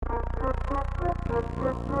Welcome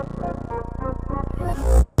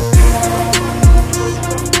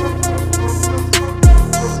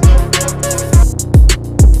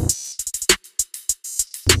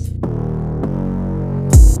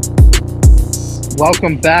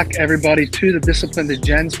back, everybody, to the Discipline the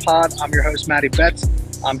Gens pod. I'm your host, Matty Betts.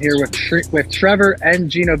 I'm here with Trevor and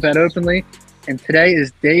Gino Bet Openly, and today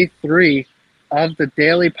is day 3 of the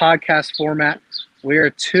daily podcast format. We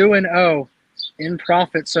are 2-0 in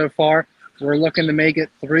profit so far. We're looking to make it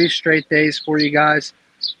 3 straight days for you guys.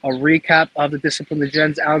 A recap of the Discipline the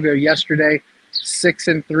Gens algo yesterday,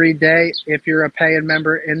 6-3 day. If you're a paying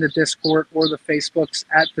member in the Discord or the Facebooks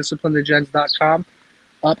at disciplinethegens.com.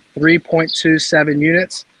 Up 3.27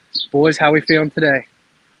 units. Boys, how we feeling today?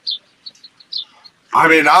 I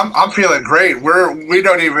mean, I'm feeling great. We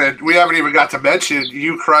haven't even got to mention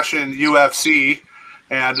you crushing UFC,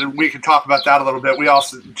 and we can talk about that a little bit. We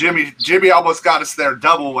also Jimmy almost got us there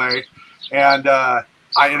double way, and I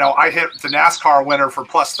hit the NASCAR winner for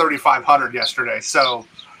plus 3,500 yesterday. So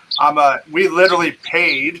we literally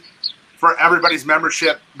paid for everybody's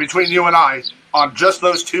membership between you and I on just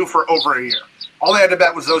those two for over a year. All they had to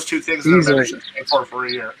bet was those 2 things that their membership paid for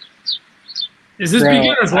a year. Is this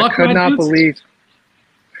beginner's luck? I could not believe.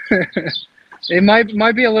 It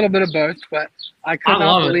might be a little bit of both, but I could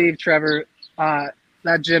not believe, Trevor,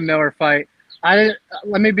 that Jim Miller fight.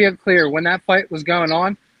 Let me be clear. When that fight was going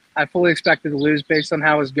on, I fully expected to lose based on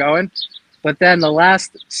how it was going. But then the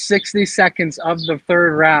last 60 seconds of the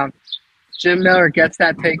 3rd round, Jim Miller gets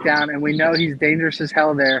that takedown, and we know he's dangerous as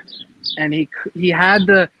hell there. And he had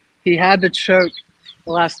the choke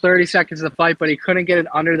the last 30 seconds of the fight, but he couldn't get it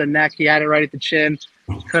under the neck. He had it right at the chin.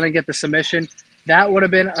 Couldn't get the submission. That would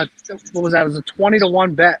have been It was a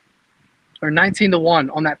 20-1 bet or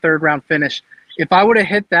 19-1 on that 3rd round finish. If I would have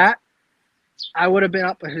hit that, I would have been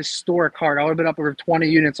up a historic card. I would have been up over 20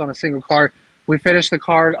 units on a single card. We finished the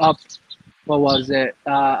card up. What was it?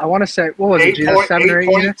 I want to say, what was it? 7 or 8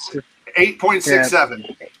 units?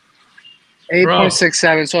 8.67.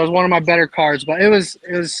 8.67. So it was one of my better cards, but it was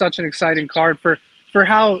such an exciting card for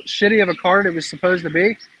how shitty of a card it was supposed to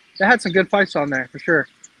be. They had some good fights on there for sure.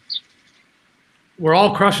 We're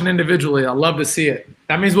all crushing individually. I love to see it.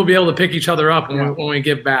 That means we'll be able to pick each other up when we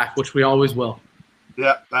get back, which we always will.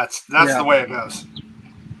 Yeah, that's the way it goes.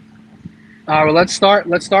 All right, well, let's start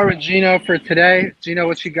with Gino for today. Gino,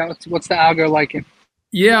 what you got? What's the algo liking?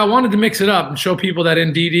 Yeah, I wanted to mix it up and show people that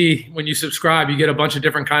in DD, when you subscribe, you get a bunch of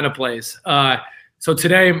different kind of plays. So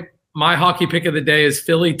today, my hockey pick of the day is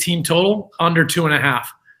Philly team total under 2.5.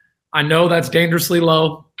 I know that's dangerously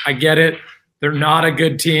low. I get it. They're not a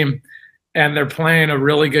good team, and they're playing a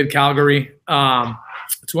really good Calgary.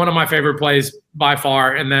 It's one of my favorite plays by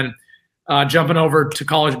far. And then jumping over to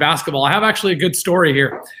college basketball, I have actually a good story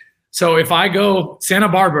here. So if I go Santa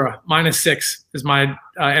Barbara -6 is my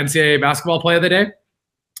NCAA basketball play of the day.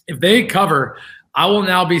 If they cover, I will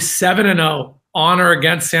now be 7-0 on or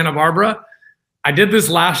against Santa Barbara. I did this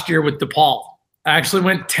last year with DePaul. I actually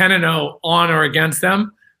went 10-0 on or against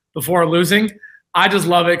them before losing. I just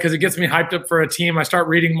love it because it gets me hyped up for a team. I start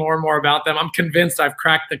reading more and more about them. I'm convinced I've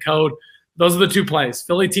cracked the code. Those are the 2 plays.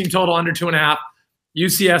 Philly team total under 2.5,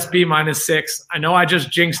 UCSB -6. I know I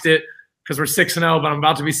just jinxed it because we're 6-0, but I'm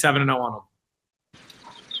about to be 7-0 on them.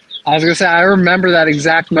 I was going to say, I remember that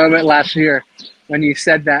exact moment last year when you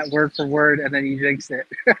said that word for word and then you jinxed it.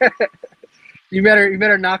 You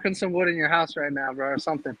better knock on some wood in your house right now, bro, or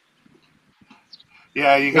something.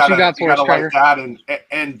 Yeah, you gotta like that.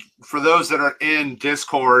 And for those that are in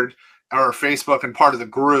Discord or Facebook and part of the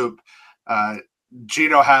group,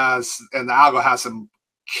 Gino has and the algo has some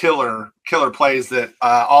killer plays that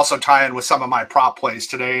also tie in with some of my prop plays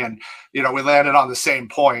today. And we landed on the same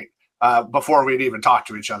point before we'd even talked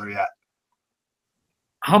to each other yet.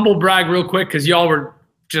 Humble brag real quick because y'all were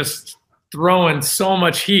just throwing so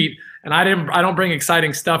much heat, and I don't bring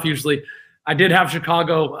exciting stuff usually. I did have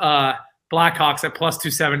Chicago Blackhawks at plus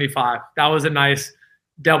 275. That was a nice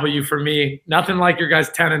W for me. Nothing like your guys'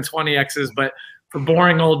 10 and 20 X's, but for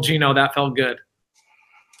boring old Gino, that felt good.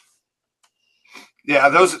 Yeah,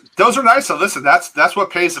 those are nice. So listen, that's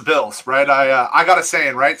what pays the bills, right? I got a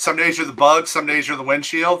saying, right? Some days you're the bug, some days you're the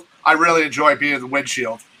windshield. I really enjoy being the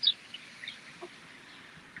windshield.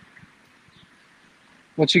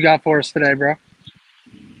 What you got for us today, bro?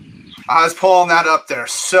 I was pulling that up there.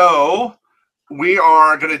 So we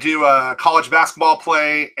are going to do a college basketball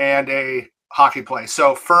play and a hockey play.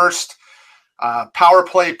 So first, power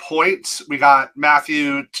play points. We got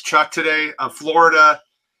Matthew Tkachuk today of Florida.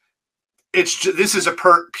 This is a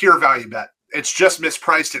pure value bet. It's just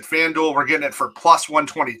mispriced at FanDuel. We're getting it for plus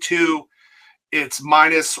 122. It's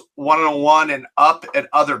minus 101 and up at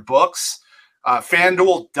other books.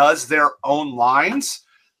 FanDuel does their own lines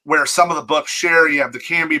where some of the books share. You have the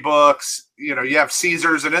Canby books, you have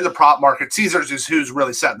Caesars, and in the prop market, Caesars is who's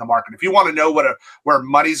really setting the market. If you want to know where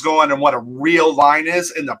money's going and what a real line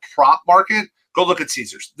is in the prop market, go look at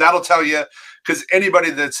Caesars. That'll tell you, because anybody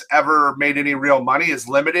that's ever made any real money is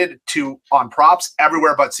limited on props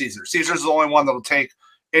everywhere but Caesars. Caesars is the only one that'll take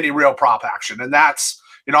any real prop action. And that's,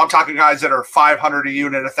 I'm talking guys that are 500 a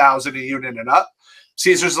unit, 1,000 a unit and up.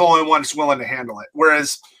 Caesars is the only one that's willing to handle it.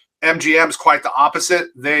 Whereas MGM is quite the opposite.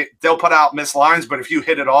 They'll put out missed lines, but if you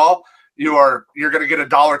hit it all, you're going to get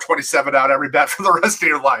 $1.27 out every bet for the rest of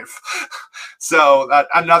your life. So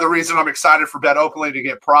another reason I'm excited for Bet Openly to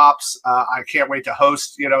get props. I can't wait to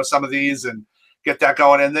host, some of these and get that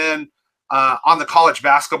going. And then on the college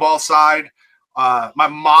basketball side, my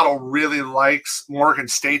model really likes Morgan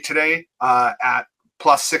State today at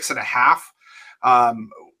 +6.5.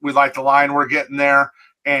 We like the line we're getting there.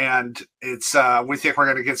 And it's we think we're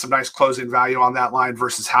going to get some nice closing value on that line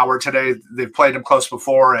versus Howard today. They've played him close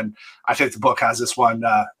before, and I think the book has this one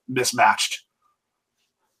mismatched.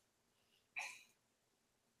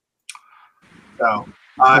 So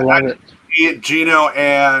I love it. Gino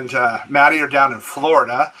and Maddie are down in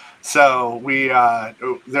Florida, so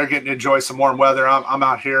they're getting to enjoy some warm weather. I'm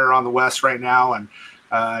out here on the west right now, and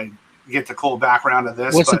get the cool background of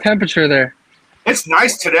this. What's the temperature there? It's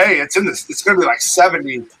nice today. It's going to be like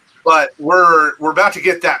 70, but we're about to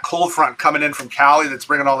get that cold front coming in from Cali that's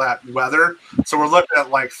bringing all that weather. So we're looking at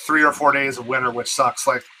like 3 or 4 days of winter, which sucks.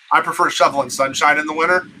 Like I prefer shoveling sunshine in the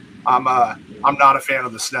winter. I'm not a fan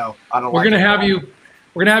of the snow. We're gonna have you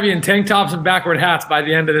in tank tops and backward hats by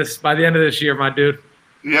the end of this year, my dude.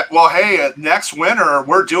 Yeah. Well, hey, next winter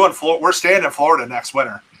we're staying in Florida next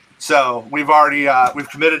winter. So we've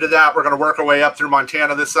committed to that. We're going to work our way up through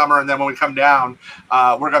Montana this summer, and then when we come down,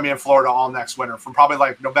 we're going to be in Florida all next winter, from probably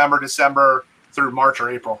like November, December through March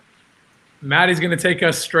or April. Maddie's going to take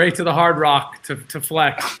us straight to the Hard Rock to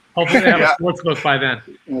flex. Hopefully, they have a sports book by then.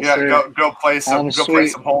 Yeah, go play some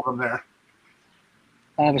Hold'em there.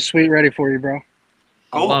 I have a suite ready for you, bro.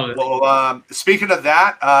 Cool. I love it. Well, speaking of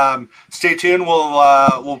that, stay tuned.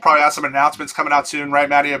 We'll probably have some announcements coming out soon, right,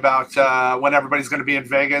 Maddie, about when everybody's going to be in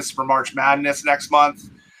Vegas for March Madness next month.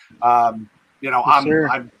 I'm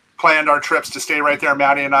planned our trips to stay right there.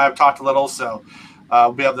 Maddie and I have talked a little, so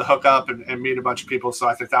we'll be able to hook up and meet a bunch of people. So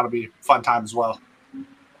I think that'll be a fun time as well.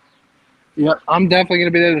 Yeah, I'm definitely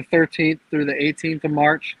going to be there the 13th through the 18th of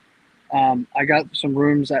March. I got some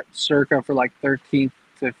rooms at Circa for like 13th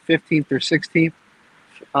to 15th or 16th.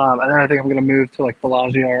 And then I think I'm going to move to like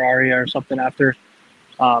Bellagio or Aria or something after.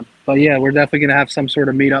 But yeah, we're definitely going to have some sort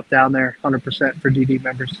of meetup down there, 100% for DD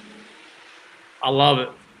members. I love it.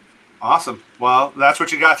 Awesome. Well, that's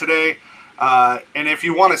what you got today. And if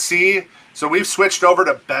you want to see, so we've switched over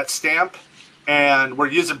to BetStamp, and we're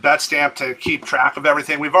using BetStamp to keep track of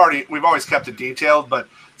everything. We've always kept it detailed, but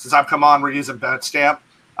since I've come on, we're using BetStamp.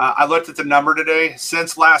 I looked at the number today.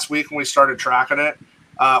 Since last week when we started tracking it,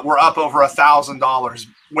 we're up over $1,000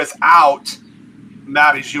 without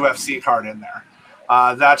Maddie's UFC card in there.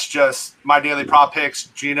 That's just my daily prop picks,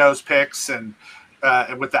 Gino's picks, and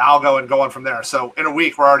with the algo and going from there. So in a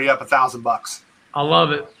week, we're already up $1,000. I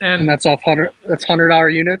love it, and that's off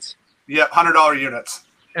 $100 units. Yep, $100 units.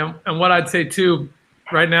 And what I'd say too,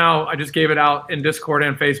 right now, I just gave it out in Discord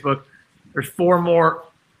and Facebook. There's 4 more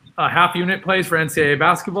half unit plays for NCAA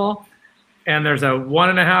basketball. And there's a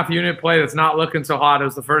 1.5 unit play that's not looking so hot. It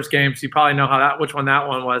was the first game, so you probably know which one that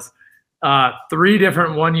one was. 3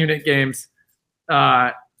 different 1 unit games,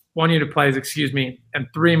 1 unit plays, and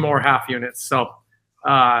 3 more half units. So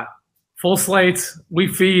full slates, we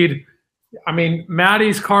feed. I mean,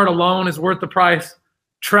 Maddie's card alone is worth the price.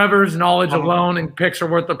 Trevor's knowledge alone and picks are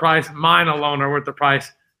worth the price. Mine alone are worth the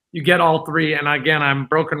price. You get all 3, and again, I'm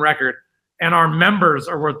broken record. And our members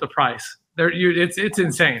are worth the price. It's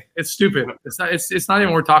insane. It's stupid. It's not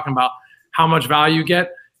even worth talking about how much value you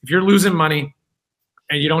get. If you're losing money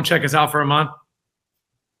and you don't check us out for a month,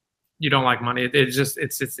 you don't like money.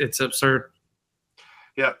 It's absurd.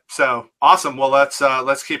 Yeah. So awesome. Well,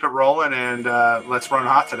 let's keep it rolling and let's run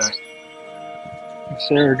hot today. Yes,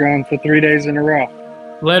 sir. We're going for 3 days in a row.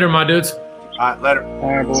 Later, my dudes. All right, later.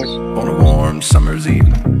 All right, boys. On a warm summer's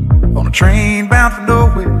evening, on a train bound for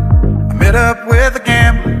nowhere, I met up with a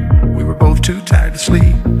gambler. We were both too tired to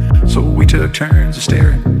sleep, so we took turns of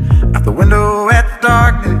staring out the window at the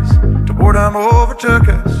darkness till boredom overtook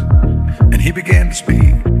us, and he began to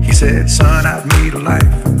speak. He said, son, I've made a life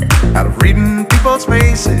out of reading people's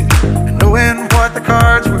faces and knowing what the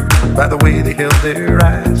cards were by the way they held their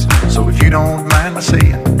eyes. So if you don't mind my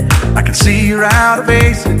saying, I can see you're out of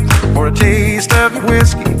aces. For a taste of your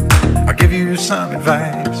whiskey, I'll give give you some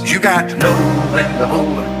advice. You got to know when to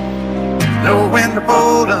hold 'em, know when to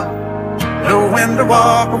fold 'em, know when to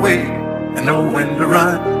walk away, and know when to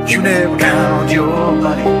run. You never count your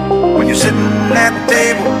money. When you're sitting at the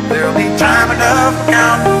table, there'll be time enough for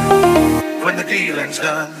counting when the dealing's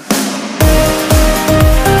done.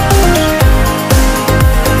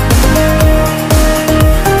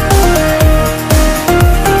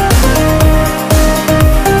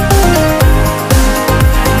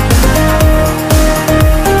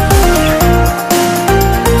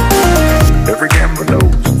 Every gambler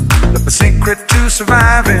knows that the secret to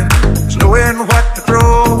surviving is knowing what to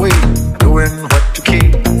throw away, knowing what to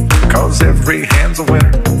keep. Cause every hand's a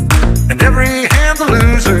winner and every hand's a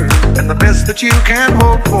loser, and the best that you can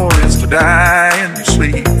hope for is to die in your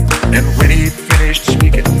sleep. And when he finished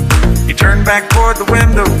speaking, he turned back toward the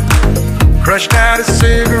window, crushed out his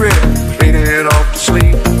cigarette, faded off to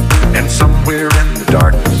sleep. And somewhere in the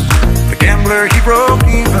darkness, the gambler, he broke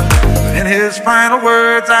even. In his final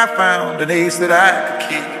words, I found an ace that I could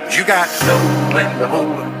keep. You got to know when to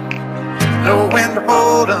hold 'em, know when to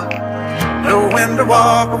fold 'em, know when to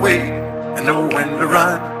walk away, and know when to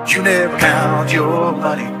run. You never count your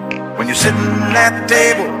money. When you're sitting at the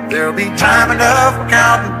table, there'll be time enough for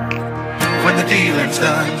counting when the dealing's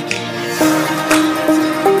done.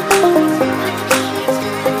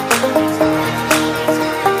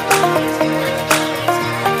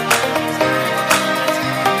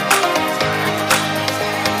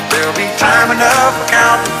 There'll be time enough for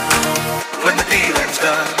counting when the dealing's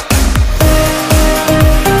done.